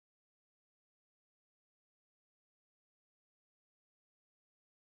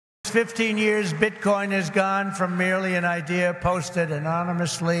15 years, Bitcoin has gone from merely an idea posted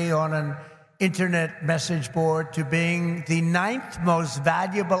anonymously on an internet message board to being the 9th most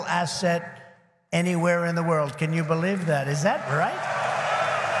valuable asset anywhere in the world. Can you believe that? Is that right?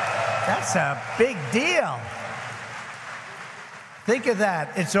 That's a big deal. Think of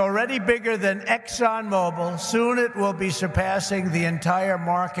that. It's already bigger than ExxonMobil. Soon it will be surpassing the entire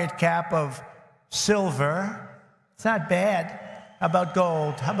market cap of silver. It's not bad. How about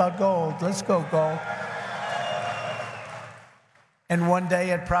gold? How about gold? Let's go gold. And one day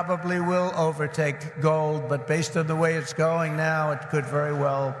it probably will overtake gold, but based on the way it's going now, it could very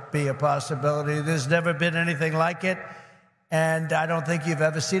well be a possibility. There's never been anything like it, and I don't think you've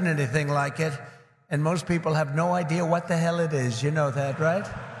ever seen anything like it. And most people have no idea what the hell it is. You know that, right?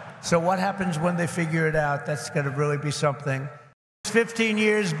 So what happens when they figure it out? That's going to really be something. 15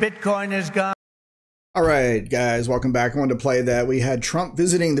 years, Bitcoin has gone. All right, guys, welcome back. I wanted to play that. We had Trump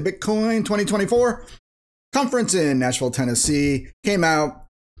visiting the Bitcoin 2024 conference in Nashville, Tennessee. Came out,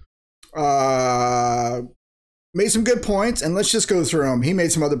 made some good points, and let's just go through them. He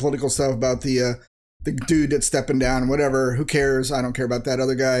made some other political stuff about the dude that's stepping down, whatever. Who cares? I don't care about that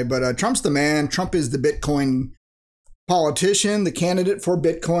other guy. But Trump's the man. Trump is the Bitcoin politician, the candidate for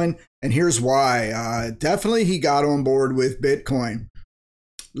Bitcoin, and here's why. Definitely he got on board with Bitcoin.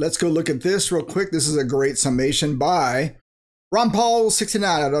 Let's go look at this real quick. This is a great summation by Ron Paul 69.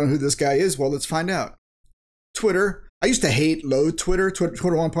 I don't know who this guy is. Well, let's find out. Twitter. I used to hate low Twitter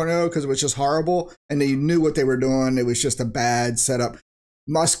 1.0 because it was just horrible and they knew what they were doing. It was just a bad setup.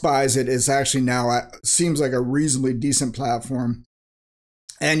 Musk buys it. It's actually now seems like a reasonably decent platform.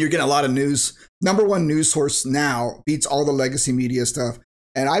 And you're getting a lot of news. #1 news source now beats all the legacy media stuff.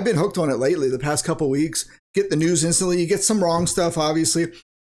 And I've been hooked on it lately the past couple of weeks. Get the news instantly. You get some wrong stuff, obviously,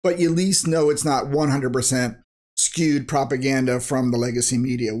 but you at least know it's not 100% skewed propaganda from the legacy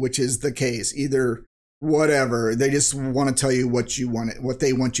media, which is the case. Either whatever, they just want to tell you what you want, what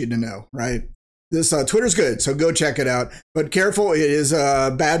they want you to know, right? This Twitter's good, so go check it out. But careful, it is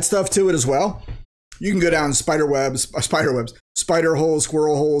bad stuff to it as well. You can go down spider holes,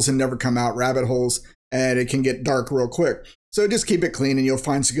 squirrel holes, and never come out, rabbit holes, and it can get dark real quick. So just keep it clean and you'll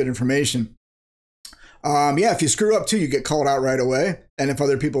find some good information. Yeah, if you screw up too, you get called out right away. And if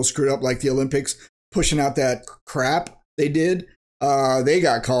other people screwed up, like the Olympics, pushing out that crap they did, they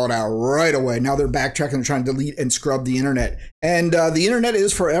got called out right away. Now they're backtracking and trying to delete and scrub the internet. And the internet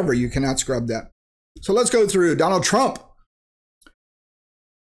is forever. You cannot scrub that. So let's go through Donald Trump.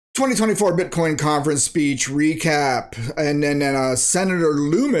 2024 Bitcoin conference speech recap. And then Senator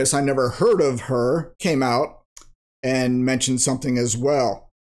Loomis, I never heard of her, came out and mentioned something as well.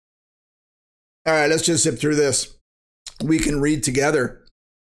 All right, let's just zip through this. We can read together.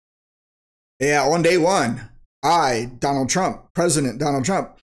 Yeah, on day one, I, Donald Trump, President Donald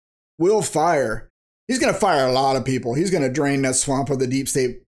Trump, will fire. He's going to fire a lot of people. He's going to drain that swamp of the deep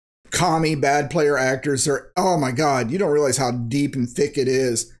state commie, bad player actors. Oh my God, you don't realize how deep and thick it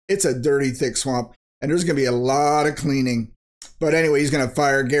is. It's a dirty, thick swamp, and there's going to be a lot of cleaning. But anyway, he's going to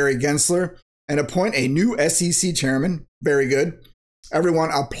fire Gary Gensler and appoint a new SEC chairman. Very good. Everyone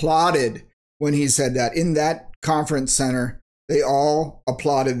applauded when he said that in that conference center. They all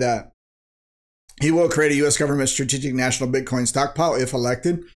applauded that. He will create a U.S. government strategic national Bitcoin stockpile if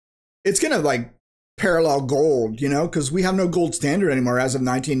elected. It's going to like parallel gold, you know, because we have no gold standard anymore as of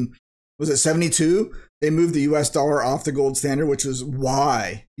 72? They moved the U.S. dollar off the gold standard, which is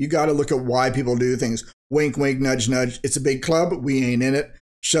why. You got to look at why people do things. Wink, wink, nudge, nudge. It's a big club. We ain't in it.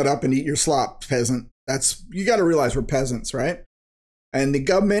 Shut up and eat your slop, peasant. You got to realize we're peasants, right? And the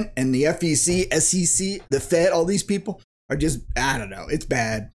government and the FEC, SEC, the Fed, all these people are just, I don't know, it's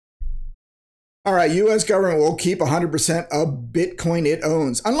bad. All right, U.S. government will keep 100% of Bitcoin it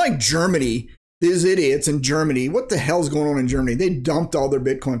owns. Unlike Germany, these idiots in Germany, what the hell's going on in Germany? They dumped all their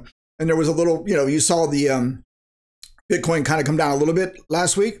Bitcoin. And there was a little, you know, you saw the Bitcoin kind of come down a little bit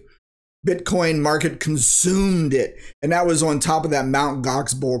last week. Bitcoin market consumed it. And that was on top of that Mt.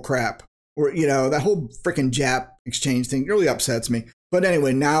 Gox bull crap. Or, you know, that whole freaking Jap exchange thing really upsets me. But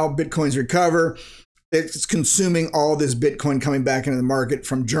anyway, now Bitcoin's recover. It's consuming all this Bitcoin coming back into the market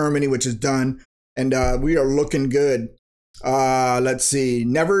from Germany, which is done. And we are looking good. Let's see.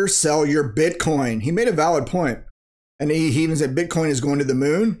 Never sell your Bitcoin. He made a valid point. And he even said Bitcoin is going to the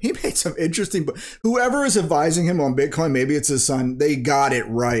moon. He made some interesting, but whoever is advising him on Bitcoin, maybe it's his son, they got it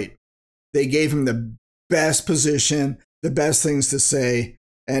right. They gave him the best position, the best things to say.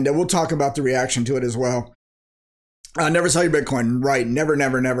 And we'll talk about the reaction to it as well. Never sell your Bitcoin. Right. Never,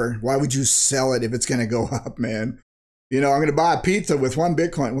 never, never. Why would you sell it if it's going to go up, man? You know, I'm going to buy a pizza with one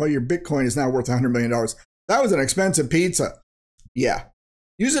Bitcoin. Well, your Bitcoin is now worth $100 million. That was an expensive pizza. Yeah.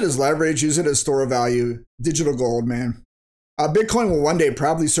 Use it as leverage, use it as store of value. Digital gold, man. Bitcoin will one day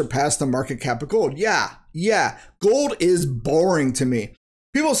probably surpass the market cap of gold. Yeah. Gold is boring to me.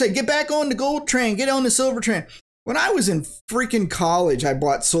 People say, get back on the gold train, get on the silver train. When I was in freaking college, I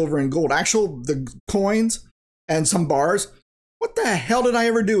bought silver and gold, the coins and some bars. What the hell did I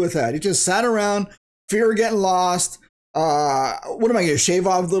ever do with that? It just sat around, fear of getting lost. What am I going to shave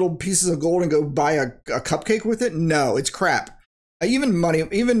off little pieces of gold and go buy a cupcake with it? No, it's crap. Even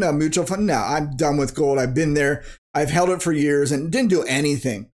mutual fund. No, I'm done with gold. I've been there. I've held it for years and didn't do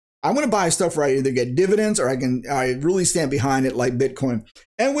anything. I want to buy stuff where I either get dividends or I really stand behind it like Bitcoin.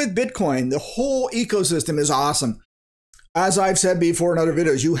 And with Bitcoin, the whole ecosystem is awesome. As I've said before in other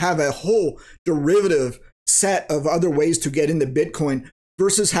videos, you have a whole derivative set of other ways to get into Bitcoin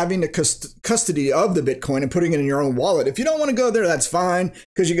versus having the custody of the Bitcoin and putting it in your own wallet. If you don't want to go there, that's fine,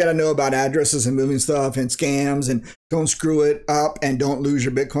 because you got to know about addresses and moving stuff and scams, and don't screw it up and don't lose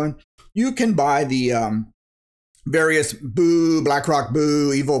your Bitcoin. You can buy the various BlackRock,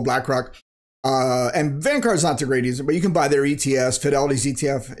 Evil BlackRock, and Vanguard's not the greatest, but you can buy their ETFs. Fidelity's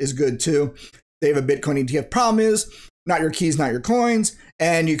ETF is good too. They have a Bitcoin ETF. Problem is, not your keys, not your coins,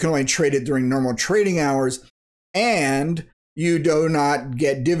 and you can only trade it during normal trading hours, and you do not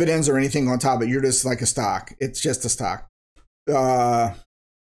get dividends or anything on top of it. You're just like a stock. It's just a stock. I'm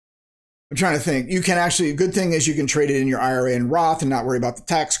trying to think. You can actually, good thing is you can trade it in your IRA and Roth and not worry about the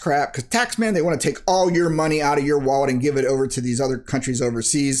tax crap, because tax man, they want to take all your money out of your wallet and give it over to these other countries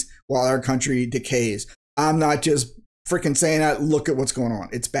overseas while our country decays. I'm not just freaking saying that. Look at what's going on.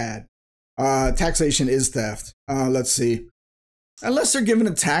 It's bad. Taxation is theft. Let's see. Unless they're giving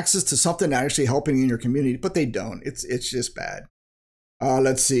the taxes to something actually helping in your community, but they don't. It's just bad.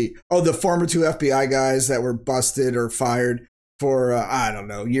 Let's see. Oh, the former 2 FBI guys that were busted or fired for, I don't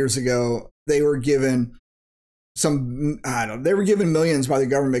know, years ago, they were given they were given millions by the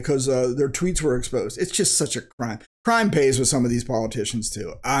government because their tweets were exposed. It's just such a crime. Crime pays with some of these politicians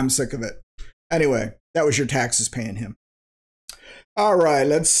too. I'm sick of it. Anyway, that was your taxes paying him. All right,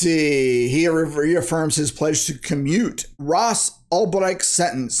 let's see. He reaffirms his pledge to commute Ross Ulbricht's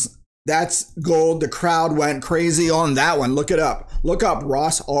sentence. That's gold. The crowd went crazy on that one. Look it up. Look up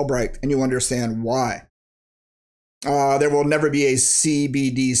Ross Ulbricht and you understand why. There will never be a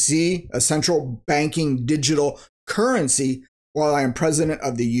CBDC, a central banking digital currency, while I am president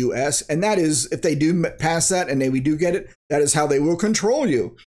of the U.S. And that is, if they do pass that and we do get it, that is how they will control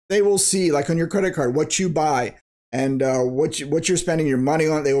you. They will see, like on your credit card, what you buy and what you're spending your money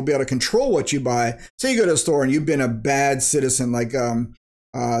on. They will be able to control what you buy. Say you go to a store and you've been a bad citizen, like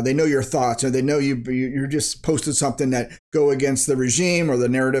they know your thoughts, or they know you're just posted something that go against the regime or the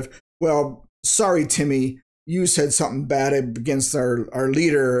narrative. Well, sorry, Timmy, you said something bad against our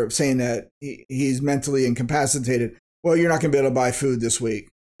leader, saying that he's mentally incapacitated. Well, you're not going to be able to buy food this week.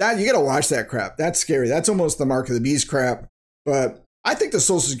 That you got to watch that crap. That's scary. That's almost the mark of the beast crap. But I think the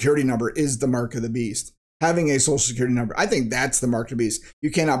Social Security number is the mark of the beast. Having a Social Security number, I think that's the mark of the beast.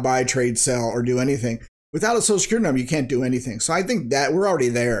 You cannot buy, trade, sell, or do anything. Without a Social Security number, you can't do anything. So I think that we're already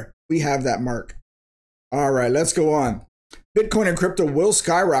there. We have that mark. All right, let's go on. Bitcoin and crypto will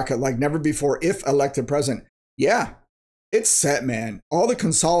skyrocket like never before if elected president. Yeah, it's set, man. All the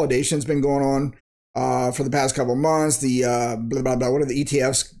consolidation's been going on for the past couple of months. The blah, blah, blah, what are the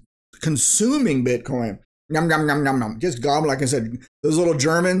ETFs consuming Bitcoin? Yum, yum, yum, yum, yum. Just gobble, like I said, those little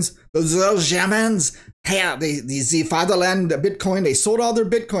Germans, those Germans, hey, the fatherland Bitcoin, they sold all their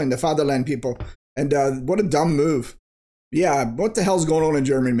Bitcoin, the fatherland people. And what a dumb move. Yeah, what the hell's going on in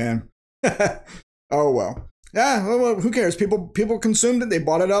Germany, man? Oh, well. Yeah, well, who cares? People consumed it. They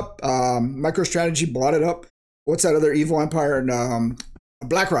bought it up. MicroStrategy bought it up. What's that other evil empire? And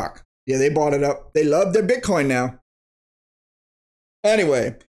BlackRock. Yeah, they bought it up. They love their Bitcoin now.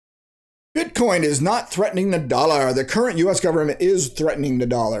 Anyway, Bitcoin is not threatening the dollar. The current U.S. government is threatening the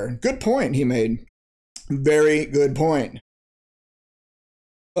dollar. Good point he made. Very good point.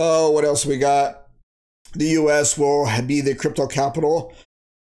 Oh, what else we got? The U.S. will be the crypto capital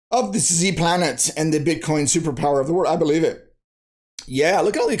of the Z planet and the Bitcoin superpower of the world. I believe it. Yeah,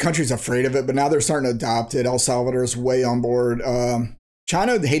 look at all these countries afraid of it, but now they're starting to adopt it. El Salvador is way on board.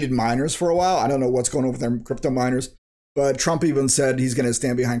 China hated miners for a while. I don't know what's going on with their crypto miners, but Trump even said he's going to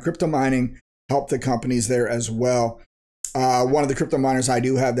stand behind crypto mining, help the companies there as well. One of the crypto miners I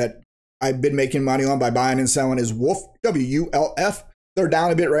do have that I've been making money on by buying and selling is Wolf, WULF. They're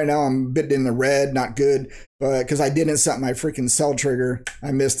down a bit right now. I'm a bit in the red, not good, but because I didn't set my freaking sell trigger.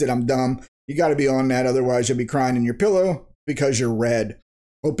 I missed it. I'm dumb. You got to be on that. Otherwise, you'll be crying in your pillow because you're red.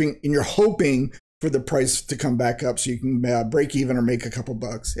 You're hoping for the price to come back up so you can break even or make a couple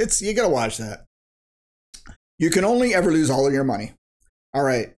bucks. You got to watch that. You can only ever lose all of your money. All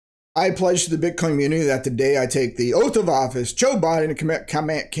right. I pledge to the Bitcoin community that the day I take the oath of office, Joe Biden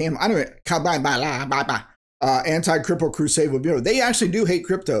anti-crypto crusade will be over. They actually do hate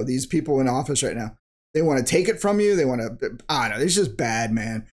crypto, these people in office right now. They want to take it from you. They want to, I don't know, it's just bad,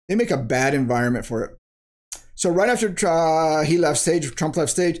 man. They make a bad environment for it. So right after Trump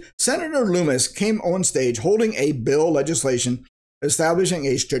left stage, Senator Loomis came on stage holding a bill legislation establishing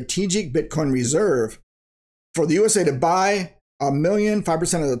a strategic Bitcoin reserve for the USA to buy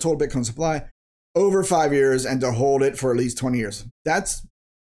 5% of the total Bitcoin supply over 5 years and to hold it for at least 20 years. That's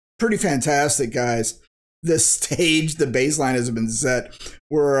pretty fantastic, guys. The stage, the baseline has been set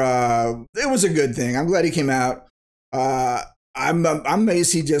where it was a good thing. I'm glad he came out. I'm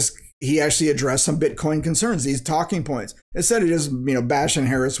amazed he actually addressed some Bitcoin concerns, these talking points, instead of just, bashing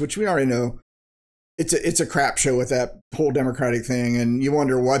Harris, which we already know. It's a crap show with that whole Democratic thing, and you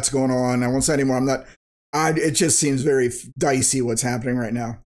wonder what's going on. I won't say anymore. It just seems very dicey what's happening right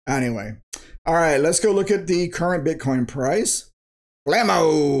now. Anyway, all right, let's go look at the current Bitcoin price.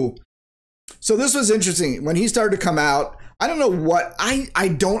 Blammo! So this was interesting. When he started to come out, I don't know what,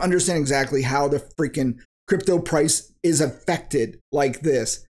 I don't understand exactly how the freaking crypto price is affected like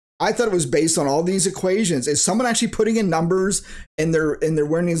this. I thought it was based on all these equations. Is someone actually putting in numbers and they're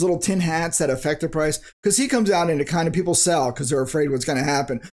wearing these little tin hats that affect the price? Because he comes out and it kind of people sell because they're afraid what's going to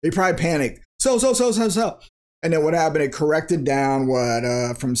happen. They probably panicked. Sell. And then what happened? It corrected down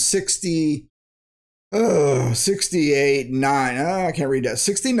from 68, 9. I can't read that.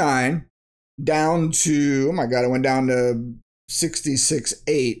 69 down to, oh my God, it went down to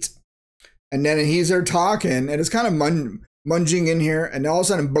 66.8. And then he's there talking and it's kind of munging in here, and all of a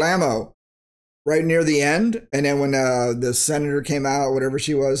sudden, blammo, right near the end. And then when the senator came out, whatever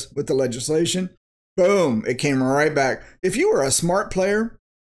she was, with the legislation, boom, it came right back. If you were a smart player,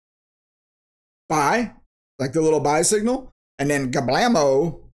 buy, like the little buy signal, and then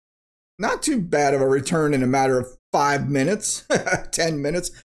gablammo, not too bad of a return in a matter of 5 minutes, 10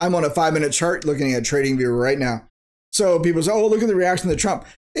 minutes. I'm on a 5-minute chart looking at TradingView right now. So people say, oh, look at the reaction to Trump.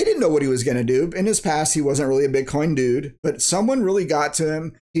 They didn't know what he was going to do. In his past, he wasn't really a Bitcoin dude, but someone really got to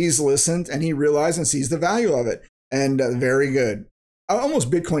him. He's listened and he realized and sees the value of it. And very good. Almost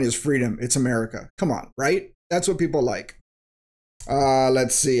Bitcoin is freedom. It's America. Come on, right? That's what people like.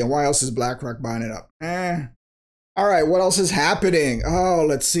 Let's see. And why else is BlackRock buying it up? All right. What else is happening? Oh,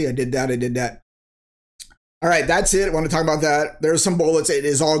 let's see. I did that. All right. That's it. I want to talk about that. There's some bullets. It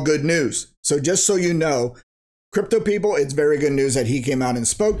is all good news. So just so you know, crypto people, it's very good news that he came out and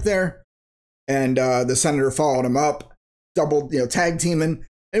spoke there, and the senator followed him up, tag teaming.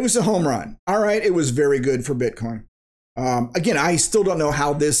 It was a home run. All right, it was very good for Bitcoin. Again, I still don't know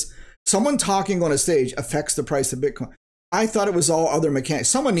how someone talking on a stage affects the price of Bitcoin. I thought it was all other mechanics.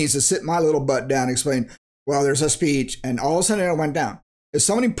 Someone needs to sit my little butt down and explain, well, there's a speech, and all of a sudden it went down. Is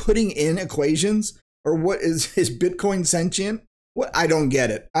somebody putting in equations, or what is Bitcoin sentient? What? I don't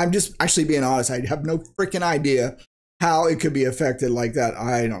get it. I'm just actually being honest. I have no freaking idea how it could be affected like that.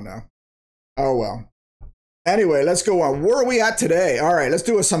 I don't know. Oh, well. Anyway, let's go on. Where are we at today? All right, let's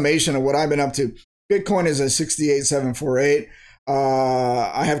do a summation of what I've been up to. Bitcoin is at 68,748.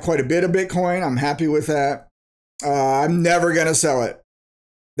 I have quite a bit of Bitcoin. I'm happy with that. I'm never going to sell it.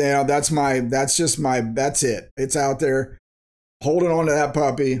 That's it. It's out there. Holding on to that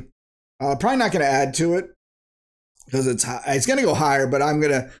puppy. Probably not going to add to it, because it's going to go higher, but I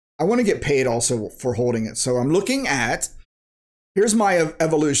want to get paid also for holding it. So I'm looking at, here's my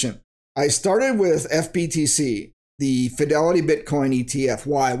evolution. I started with FBTC, the Fidelity Bitcoin ETF.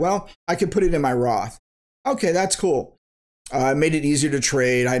 Why? Well, I could put it in my Roth. Okay, that's cool. It made it easier to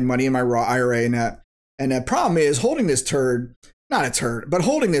trade. I had money in my Roth IRA and that. And the problem is holding this not a turd, but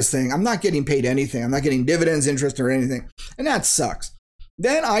holding this thing, I'm not getting paid anything. I'm not getting dividends, interest, or anything. And that sucks.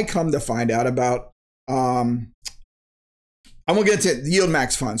 Then I come to find out about, I won't get into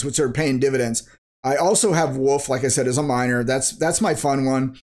Yieldmax funds, which are paying dividends. I also have Wolf, like I said, as a miner. That's my fun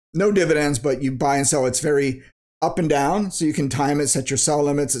one. No dividends, but you buy and sell. It's very up and down, so you can time it, set your sell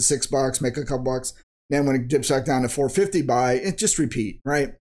limits at $6, make a couple bucks. Then when it dips back down to $4.50, buy it. Just repeat,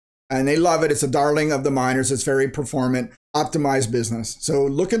 right? And they love it. It's a darling of the miners. It's very performant, optimized business. So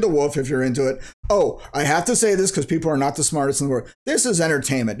look into Wolf if you're into it. Oh, I have to say this because people are not the smartest in the world. This is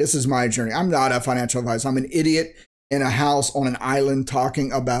entertainment. This is my journey. I'm not a financial advisor. I'm an idiot in a house on an island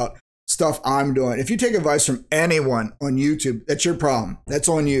talking about stuff I'm doing. If you take advice from anyone on YouTube, that's your problem. That's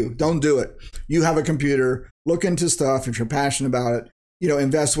on you. Don't do it. You have a computer. Look into stuff if you're passionate about it.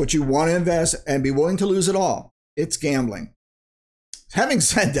 Invest what you want to invest and be willing to lose it all. It's gambling. Having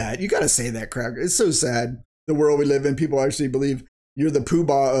said that, you got to say that crap. It's so sad, the world we live in. People actually believe you're the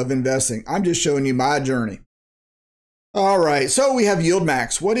poobah of investing. I'm just showing you my journey. All right, so we have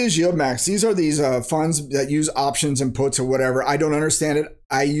Yieldmax. What is Yieldmax? These are these funds that use options and puts or whatever. I don't understand it.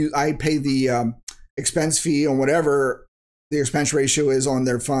 I pay the expense fee on whatever the expense ratio is on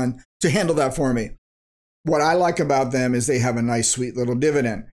their fund to handle that for me. What I like about them is they have a nice, sweet little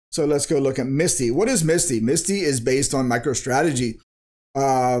dividend. So let's go look at Misty. What is Misty? Misty is based on MicroStrategy.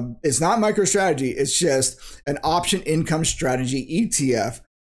 It's not MicroStrategy. It's just an option income strategy ETF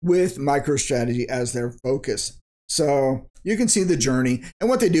with MicroStrategy as their focus. So you can see the journey and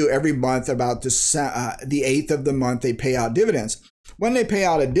what they do every month. About the 8th of the month, they pay out dividends. When they pay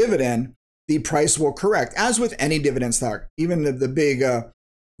out a dividend, the price will correct, as with any dividend stock, even the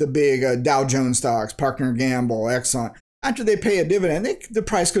big Dow Jones stocks, Procter & Gamble, Exxon. After they pay a dividend, the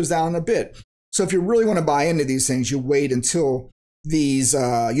price goes down a bit. So if you really want to buy into these things, you wait until these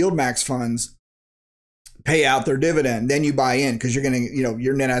Yieldmax funds pay out their dividend. Then you buy in, because you're going to,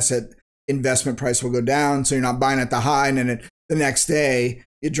 your net asset investment price will go down. So you're not buying at the high, and then the next day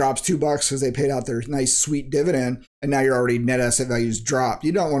it drops $2 because they paid out their nice sweet dividend, and now you're already net asset values dropped.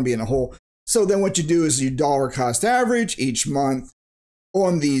 You don't want to be in a hole. So then what you do is you dollar cost average each month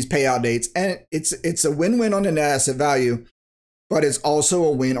on these payout dates, and it's a win-win on the net asset value, but it's also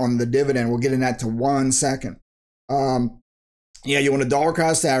a win on the dividend. We'll get in that to 1 second. Yeah, you want a dollar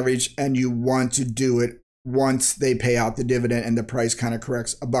cost average, and you want to do it once they pay out the dividend and the price kind of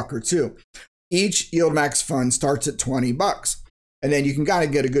corrects $1 or $2. Each Yieldmax fund starts at $20, and then you can kind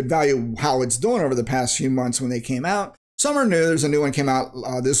of get a good value how it's doing over the past few months when they came out. Some are new. There's a new one came out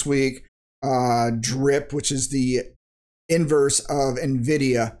this week, DRIP, which is the inverse of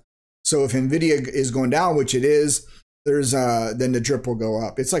NVIDIA. So if NVIDIA is going down, which it is, then the DRIP will go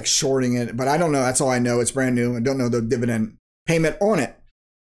up. It's like shorting it, but I don't know. That's all I know. It's brand new. I don't know the dividend payment on it.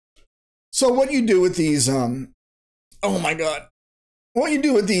 So what you do with these, oh my God. What you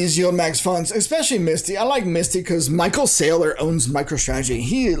do with these Yieldmax funds, especially Misty. I like Misty because Michael Saylor owns MicroStrategy.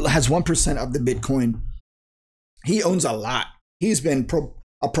 He has 1% of the Bitcoin. He owns a lot. He's been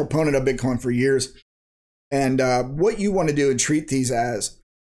a proponent of Bitcoin for years. And what you want to do and treat these as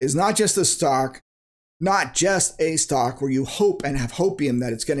is not just a stock where you hope and have hopium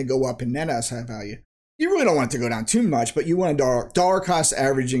that it's going to go up in net asset value. You really don't want it to go down too much, but you want a dollar cost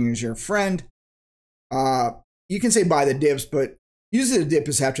averaging as your friend. You can say buy the dips, but usually the dip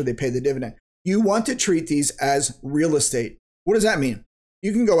is after they pay the dividend. You want to treat these as real estate. What does that mean?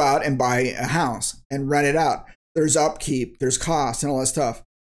 You can go out and buy a house and rent it out. There's upkeep, there's costs and all that stuff.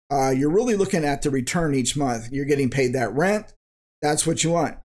 You're really looking at the return each month. You're getting paid that rent. That's what you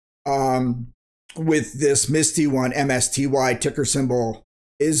want. With this Misty one, MSTY ticker symbol,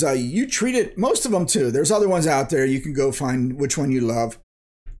 is you treat it, most of them too. There's other ones out there. You can go find which one you love.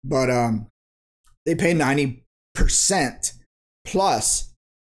 But they pay 90% plus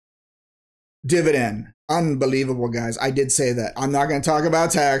dividend. Unbelievable, guys. I did say that. I'm not going to talk about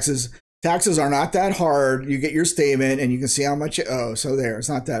taxes. Taxes are not that hard. You get your statement and you can see how much you owe. So there, it's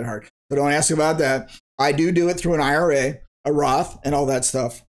not that hard. So don't ask about that. I do it through an IRA, a Roth, and all that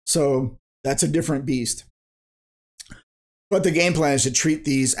stuff. So that's a different beast. But the game plan is to treat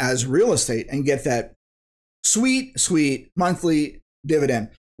these as real estate and get that sweet, sweet monthly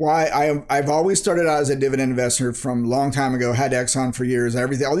dividend. Why I've always started out as a dividend investor from a long time ago, had Exxon for years,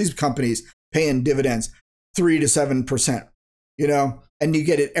 everything, all these companies paying dividends 3 to 7%, and you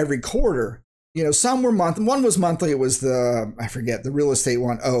get it every quarter. Some were monthly. One was monthly. It was the real estate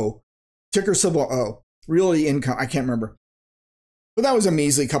one, O, ticker symbol O, really income. I can't remember. But that was a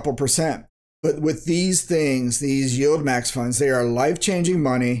measly couple percent. But with these things, these Yieldmax funds, they are life-changing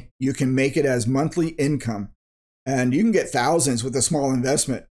money. You can make it as monthly income, and you can get thousands with a small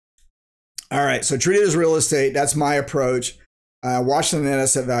investment. All right, so treat it as real estate. That's my approach. Watch the net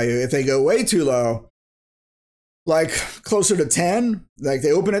asset value. If they go way too low, like closer to 10, like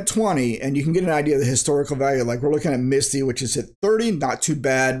they open at 20, and you can get an idea of the historical value. Like we're looking at Misty, which is at 30, not too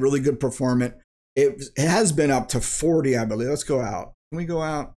bad, really good performance. It has been up to 40, I believe. Let's go out. Can we go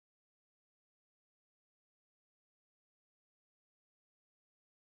out?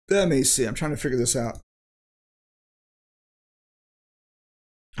 Let me see. I'm trying to figure this out.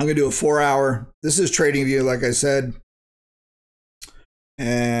 I'm going to do a 4-hour. This is TradingView, like I said.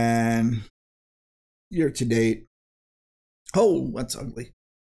 And year to date. Oh, that's ugly.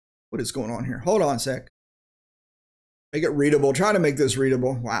 What is going on here? Hold on a sec. Make it readable. Try to make this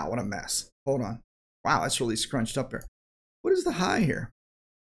readable. Wow, what a mess. Hold on. Wow, that's really scrunched up there. What is the high here?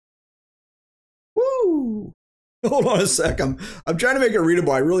 Woo! Hold on a sec. I'm trying to make it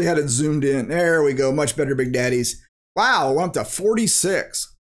readable. I really had it zoomed in. There we go. Much better, Big Daddies. Wow, we're up to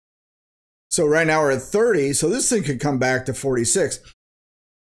 46. So right now we're at 30. So this thing could come back to 46.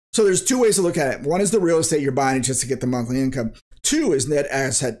 So there's two ways to look at it. One is the real estate you're buying just to get the monthly income. Two is net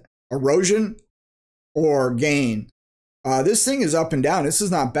asset erosion or gain. This thing is up and down. This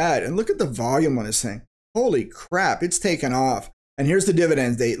is not bad. And look at the volume on this thing. Holy crap, it's taken off. And here's the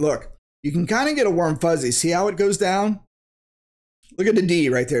dividend date. Look, you can kind of get a warm fuzzy. See how it goes down? Look at the D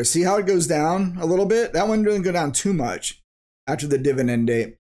right there. See how it goes down a little bit? That one didn't go down too much after the dividend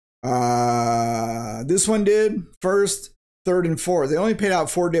date. This one did first, third, and fourth. They only paid out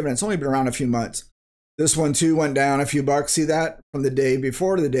 4 dividends. It's only been around a few months. This one too went down a few bucks. See that? From the day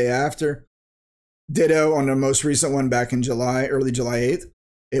before to the day after. Ditto on the most recent one back in July, early July 8th.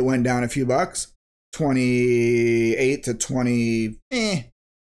 It went down a few bucks. 28 to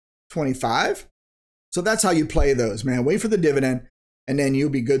 25. So that's how you play those, man. Wait for the dividend and then you'll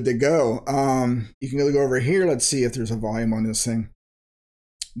be good to go. You can go over here. Let's see if there's a volume on this thing.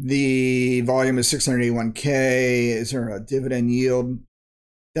 The volume is 681K. Is there a dividend yield?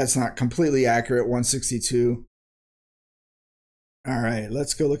 That's not completely accurate, 162. All right,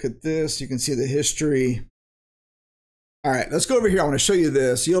 let's go look at this. You can see the history. All right, let's go over here. I want to show you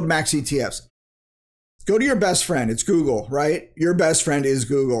this. Yieldmax ETFs. Go to your best friend. It's Google, right? Your best friend is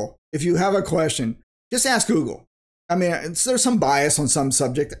Google. If you have a question, just ask Google. I mean, there's some bias on some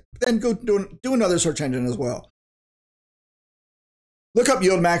subject. Then go do another search engine as well. Look up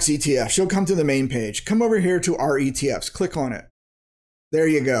Yieldmax ETFs. You'll come to the main page. Come over here to our ETFs. Click on it. There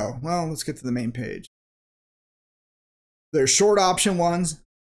you go. Well, let's get to the main page. There's short option ones.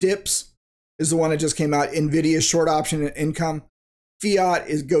 Dips is the one that just came out. NVIDIA short option income.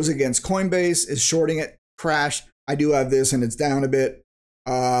 Fiat goes against Coinbase, is shorting it. Crash. I do have this and it's down a bit.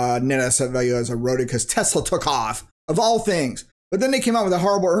 Net asset value has eroded because Tesla took off, of all things. But then they came out with a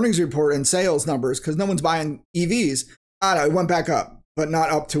horrible earnings report and sales numbers because no one's buying EVs. I don't know, it went back up, but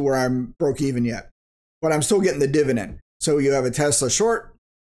not up to where I'm broke even yet. But I'm still getting the dividend. So you have a Tesla short.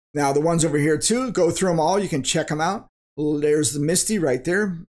 Now the ones over here too, go through them all. You can check them out. There's the Misty right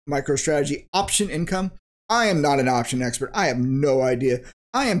there. MicroStrategy option income. I am not an option expert. I have no idea.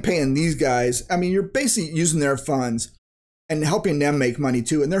 I am paying these guys. I mean, you're basically using their funds and helping them make money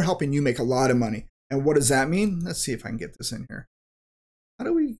too. And they're helping you make a lot of money. And what does that mean? Let's see if I can get this in here.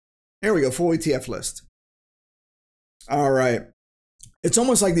 There we go. Full ETF list. All right. It's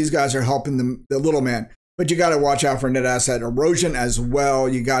almost like these guys are helping the little man, but you got to watch out for net asset erosion as well.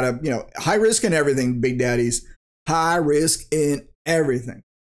 You got to, high risk in everything, big daddies. High risk in everything.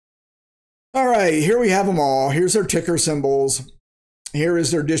 All right, here we have them all. Here's their ticker symbols. Here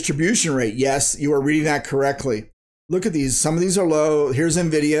is their distribution rate. Yes, you are reading that correctly. Look at these. Some of these are low. Here's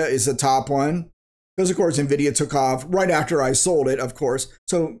NVIDIA is the top one. Because, of course, NVIDIA took off right after I sold it, of course.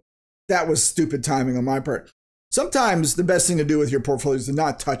 So that was stupid timing on my part. Sometimes the best thing to do with your portfolio is to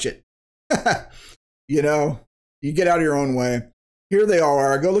not touch it. You get out of your own way. Here they all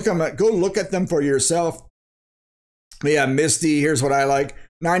are. Go look at them for yourself. Yeah, Misty, here's what I like.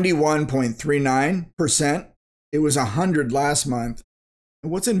 91.39%. It was 100 last month.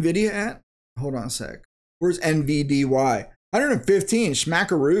 And what's NVIDIA at? Hold on a sec. Where's NVDY? 115,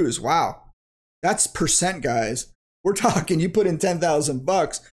 schmackaroos. Wow. That's percent, guys. We're talking, you put in 10,000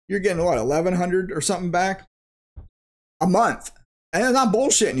 bucks, you're getting what, 1,100 or something back a month. And I'm not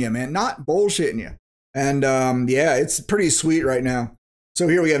bullshitting you, man. Not bullshitting you. And yeah, it's pretty sweet right now. So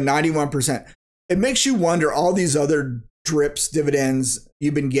here we have 91%. It makes you wonder all these other drips, dividends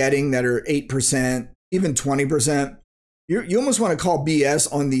you've been getting that are 8%, even 20%. You almost want to call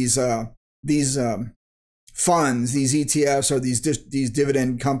BS on these funds, these ETFs, or these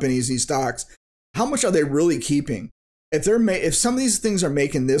dividend companies, these stocks. How much are they really keeping? If some of these things are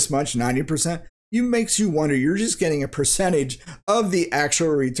making this much, 90%, it makes you wonder. You're just getting a percentage of the actual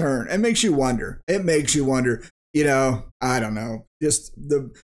return. It makes you wonder. I don't know. Just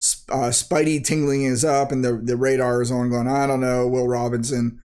the spidey tingling is up and the radar is on going, I don't know, Will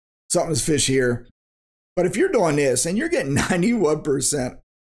Robinson, something's fish here. But if you're doing this and you're getting 91%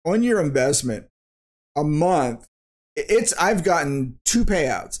 on your investment a month, I've gotten 2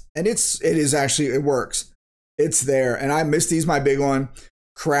 payouts and it works. It's there. And I missed these, my big one.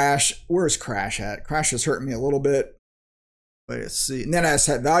 Crash. Where's Crash at? Crash is hurting me a little bit. But let's see. Net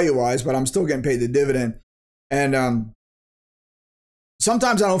asset value wise, but I'm still getting paid the dividend. And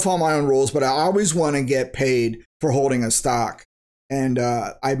sometimes I don't follow my own rules, but I always want to get paid for holding a stock. And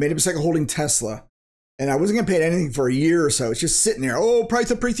I made a mistake of holding Tesla. And I wasn't getting paid anything for a year or so. It's just sitting there. Oh, price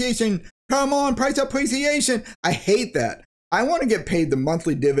appreciation. Come on, price appreciation. I hate that. I want to get paid the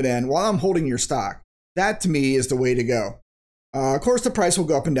monthly dividend while I'm holding your stock. That to me is the way to go. Of course, the price will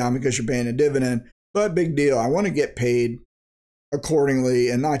go up and down because you're paying a dividend, but big deal. I want to get paid accordingly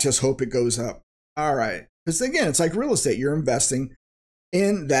and not just hope it goes up. All right. Because again, it's like real estate. You're investing.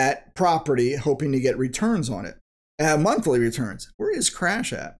 in that property, hoping to get returns on it. Monthly returns. Where is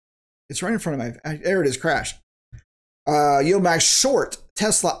Crash at? It's right in front of my, there it is, Crash. Yieldmax short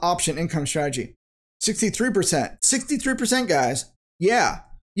Tesla option income strategy. 63%. 63%, guys. Yeah.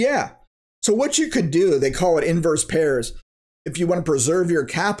 So what you could do, they call it inverse pairs. If you want to preserve your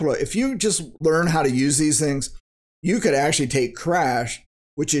capital, if you just learn how to use these things, you could actually take Crash,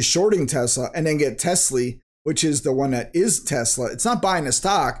 which is shorting Tesla, and then get Tesla, which is the one that is Tesla. It's not buying the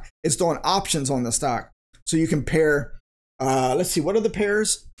stock, it's doing options on the stock. So you can pair, let's see, what are the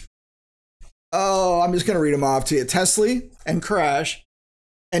pairs? Oh, I'm just going to read them off to you. Tesla and Crash,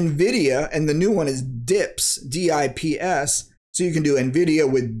 NVIDIA, and the new one is DIPS, D-I-P-S. So you can do NVIDIA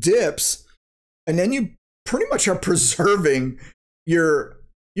with DIPS, and then you pretty much are preserving your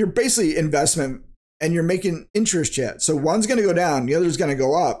basically investment, and you're making interest yet. So one's going to go down, the other's going to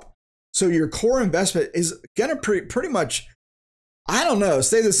go up. So your core investment is going to pretty much, I don't know,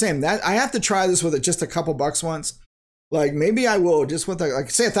 stay the same. That I have to try this with just a couple bucks once. Like maybe I will just with like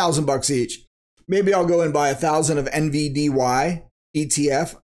say $1,000 each. Maybe I'll go and buy 1,000 of NVDY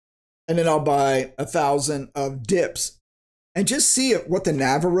ETF, and then I'll buy 1,000 of DIPS, and just see what the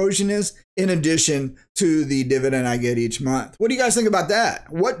NAV erosion is in addition to the dividend I get each month. What do you guys think about that?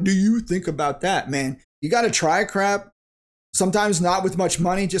 What do you think about that, man? You got to try crap, sometimes not with much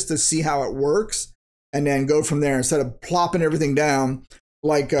money, just to see how it works, and then go from there instead of plopping everything down.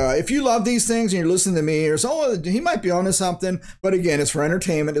 Like if you love these things and you're listening to me, or so, oh, he might be onto something. But again, it's for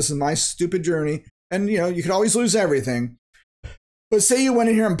entertainment. This is my stupid journey. And you know, you could always lose everything. But say you went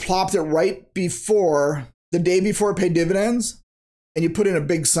in here and plopped it right before, the day before it paid dividends, and you put in a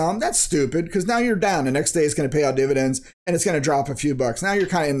big sum. That's stupid, because now you're down. The next day it's going to pay out dividends, and it's going to drop a few bucks. Now you're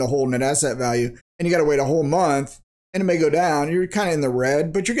kind of in the whole net asset value, and you got to wait a whole month, and it may go down. You're kind of in the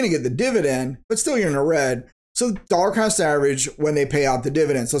red, but you're going to get the dividend, but still you're in the red. So dollar cost average when they pay out the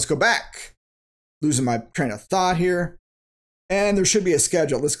dividends. Let's go back. Losing my train of thought here. And there should be a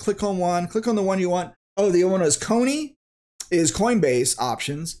schedule. Let's click on one. Click on the one you want. Oh, the one is Coney, is Coinbase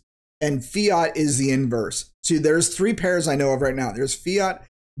options, and Fiat is the inverse. See, there's 3 pairs I know of right now. There's Fiat,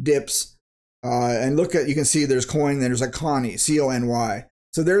 DIPS, and look at, you can see there's Coin, then there's like Coney, C-O-N-Y.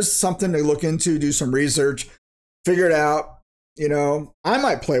 So there's something to look into, do some research, figure it out. You know, I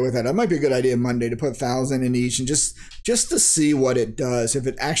might play with it. That might be a good idea Monday to put 1,000 in each, and just to see what it does. If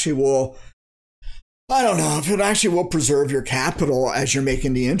it actually will, I don't know, if it actually will preserve your capital as you're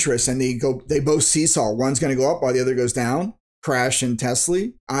making the interest, and they both seesaw. One's going to go up while the other goes down. Crash and Tesla.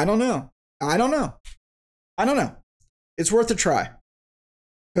 I don't know. It's worth a try,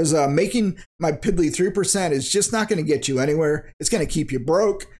 because making my piddly 3% is just not going to get you anywhere. It's going to keep you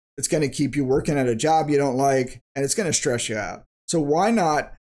broke. It's going to keep you working at a job you don't like, and it's going to stress you out. So why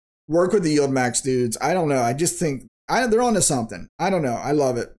not work with the Yieldmax dudes? I don't know. I just think they're onto something. I don't know. I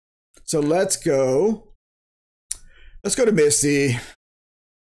love it. So let's go to Misty.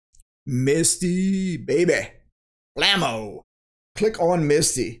 Misty, baby. Blammo. Click on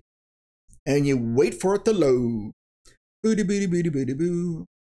Misty, and you wait for it to load. Booty, booty, booty, booty, boo.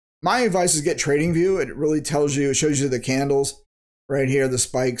 My advice is get TradingView. It really tells you, it shows you the candles. Right here, the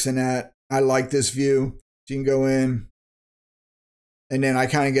spikes and that. I like this view. So you can go in, and then I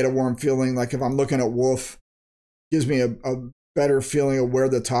kind of get a warm feeling. Like if I'm looking at Wolf, gives me a better feeling of where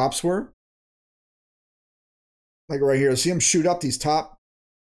the tops were. Like right here, see them shoot up these top.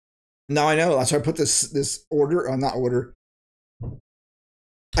 Now I know. That's why I put this order, not order.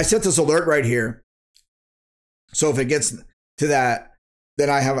 I set this alert right here. So if it gets to that, then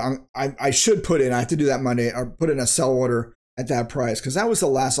I should put in. I have to do that Monday, or put in a sell order at that price, because that was the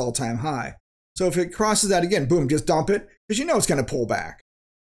last all-time high. So if it crosses that again, boom, just dump it, because you know it's going to pull back.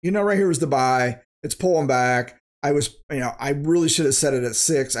 You know, right here was the buy. It's pulling back. I really should have set it at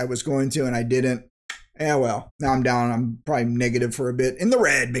 6. I was going to, and I didn't. Yeah, well, now I'm down. I'm probably negative for a bit. In the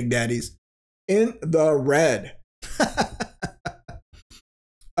red, big daddies. In the red.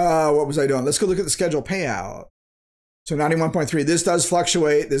 What was I doing? Let's go look at the schedule payout. So 91.3. This does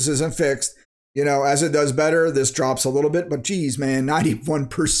fluctuate. This isn't fixed. You know, as it does better, this drops a little bit, but geez, man,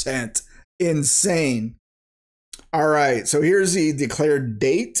 91%. Insane. All right, so here's the declared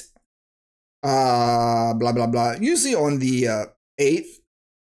date. Blah, blah, blah. Usually on the 8th.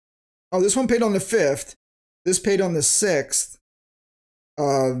 Oh, this one paid on the 5th. This paid on the 6th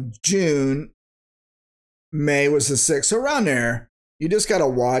of June. May was the 6th. So around there, you just got to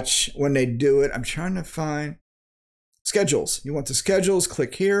watch when they do it. I'm trying to find schedules. You want the schedules,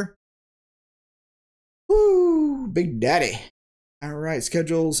 click here. Woo, big daddy. All right,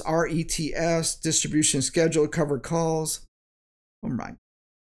 schedules, RETS, distribution schedule, covered calls. Oh my.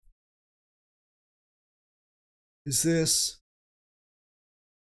 Is this?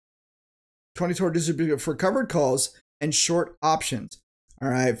 24 distribution for covered calls and short options. All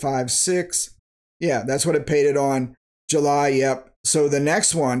right, 5, 6. Yeah, that's what it paid it on. July, yep. So the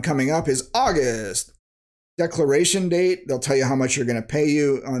next one coming up is August. Declaration date, they'll tell you how much you're going to pay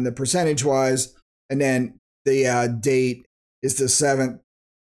you on the percentage wise. And then the date is the 7th.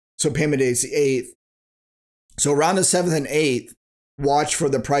 So payment date is the 8th. So around the 7th and 8th, watch for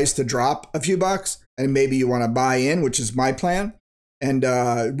the price to drop a few bucks. And maybe you want to buy in, which is my plan, and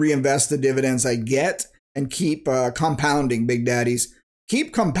reinvest the dividends I get and keep compounding, big daddies.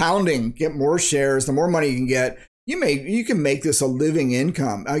 Keep compounding, get more shares. The more money you can get, you can make this a living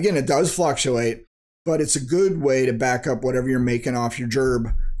income. Again, it does fluctuate, but it's a good way to back up whatever you're making off your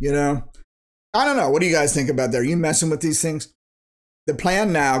gerb, you know? I don't know. What do you guys think about that? Are you messing with these things? The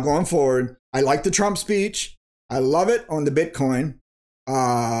plan now going forward, I like the Trump speech. I love it on the Bitcoin.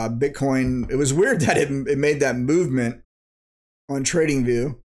 Bitcoin, it was weird that it made that movement on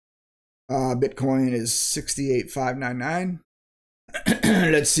TradingView. Bitcoin is 68,599.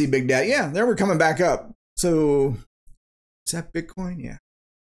 Let's see, Big Dad. Yeah, there we're coming back up. So is that Bitcoin? Yeah.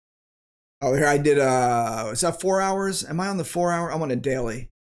 Oh, here I did is that 4 hours? Am I on the 4 hour? I'm on a daily.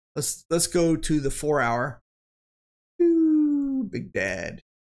 Let's go to the 4 hour. Ooh, Big Dad.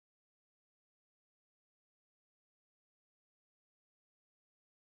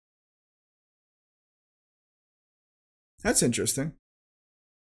 That's interesting.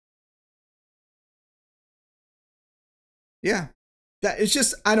 Yeah. That it's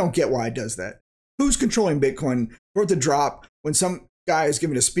just, I don't get why it does that. Who's controlling Bitcoin for it to drop when some guy is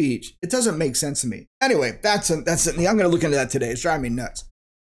giving a speech? It doesn't make sense to me. Anyway, that's it. I'm going to look into that today. It's driving me nuts.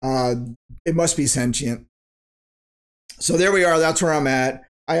 It must be sentient. So there we are. That's where I'm at.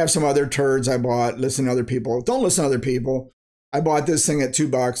 I have some other turds I bought. Listen to other people. Don't listen to other people. I bought this thing at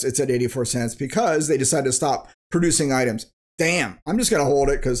 $2. It's at 84 cents because they decided to stop producing items. Damn. I'm just going to hold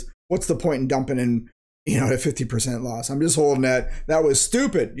it because what's the point in dumping in, a 50% loss? I'm just holding that. That was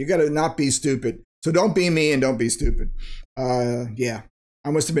stupid. You got to not be stupid. So don't be me and don't be stupid. Yeah.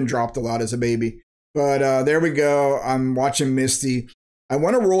 I must have been dropped a lot as a baby. But there we go. I'm watching Misty. I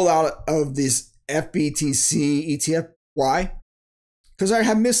want to roll out of this FBTC ETF. Why? Because I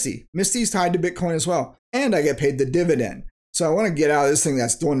have Misty. Misty's tied to Bitcoin as well. And I get paid the dividend. So I want to get out of this thing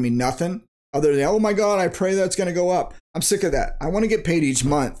that's doing me nothing other than, oh my God, I pray that's going to go up. I'm sick of that. I want to get paid each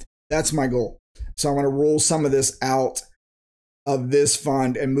month. That's my goal. So I want to roll some of this out of this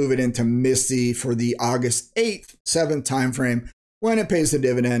fund and move it into Misty for the August 8th, 7th timeframe when it pays the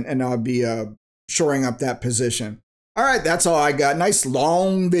dividend. And I'll be shoring up that position. All right, that's all I got. Nice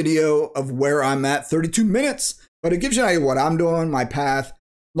long video of where I'm at, 32 minutes. But it gives you an idea what I'm doing, my path,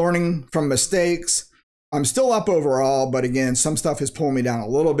 learning from mistakes. I'm still up overall, but again, some stuff is pulling me down a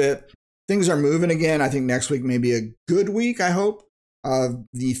little bit. Things are moving again. I think next week may be a good week, I hope.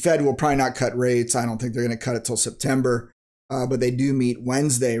 The Fed will probably not cut rates. I don't think they're going to cut it till September, but they do meet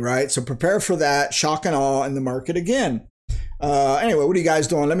Wednesday, right? So prepare for that. Shock and awe in the market again. Anyway, what are you guys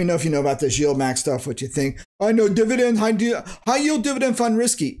doing? Let me know if you know about this Yieldmax stuff, what you think. I know dividend, high yield dividend fund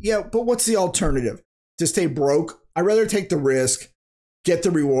risky. Yeah, but what's the alternative? To stay broke? I'd rather take the risk, get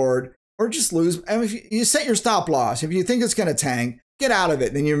the reward, or just lose. I mean, if you set your stop loss, if you think it's going to tank, get out of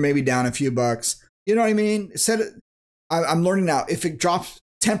it. Then you're maybe down a few bucks. You know what I mean? Set it. I'm learning now. If it drops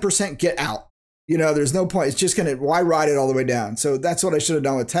 10%, get out. There's no point. It's just going to, why ride it all the way down? So that's what I should have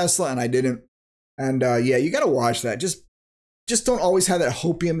done with Tesla, and I didn't. And yeah, you got to watch that. Just don't always have that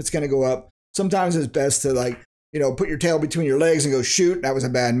hopium it's going to go up. Sometimes it's best to put your tail between your legs and go shoot. That was a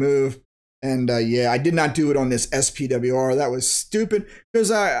bad move. And yeah, I did not do it on this SPWR. That was stupid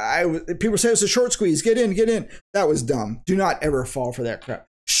because people say it's a short squeeze. Get in. That was dumb. Do not ever fall for that crap.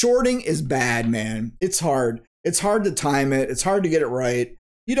 Shorting is bad, man. It's hard. It's hard to time it. It's hard to get it right.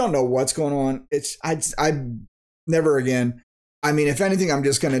 You don't know what's going on. I never again. I mean, if anything, I'm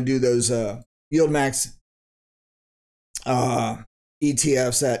just going to do those Yieldmax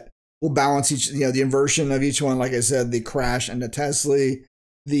ETFs that will balance each, the inversion of each one. Like I said, the crash and the Tesla,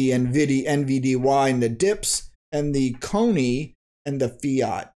 the NVDY and the dips, and the Coney and the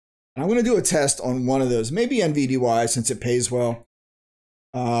Fiat. And I'm going to do a test on one of those. Maybe NVDY since it pays well.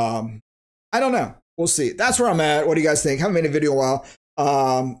 I don't know. We'll see. That's where I'm at. What do you guys think? Haven't made a video in a while.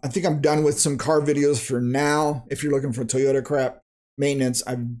 I think I'm done with some car videos for now. If you're looking for Toyota crap maintenance,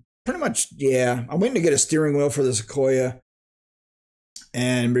 I'm pretty much, yeah. I'm waiting to get a steering wheel for the Sequoia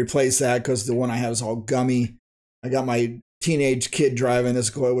and replace that because the one I have is all gummy. I got my teenage kid driving this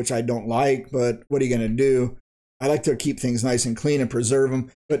Sequoia, which I don't like, but what are you going to do? I like to keep things nice and clean and preserve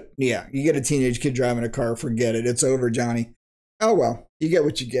them. But yeah, you get a teenage kid driving a car, forget it. It's over, Johnny. Oh well, you get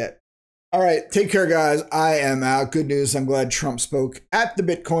what you get. All right, take care, guys. I am out. Good news. I'm glad Trump spoke at the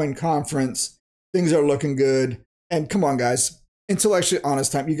Bitcoin conference. Things are looking good. And come on, guys. Intellectually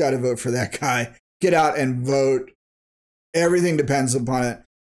honest time. You got to vote for that guy. Get out and vote. Everything depends upon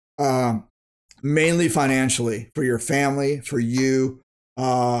it. Mainly financially, for your family, for you,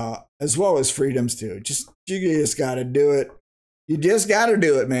 as well as freedoms too. You just got to do it. You just got to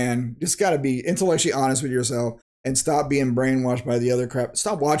do it, man. Just got to be intellectually honest with yourself and stop being brainwashed by the other crap.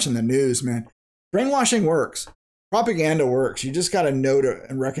 Stop watching the news, man. Brainwashing works. Propaganda works. You just got to know it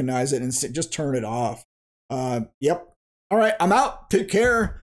and recognize it and just turn it off. Yep. All right, I'm out. Take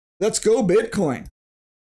care. Let's go Bitcoin.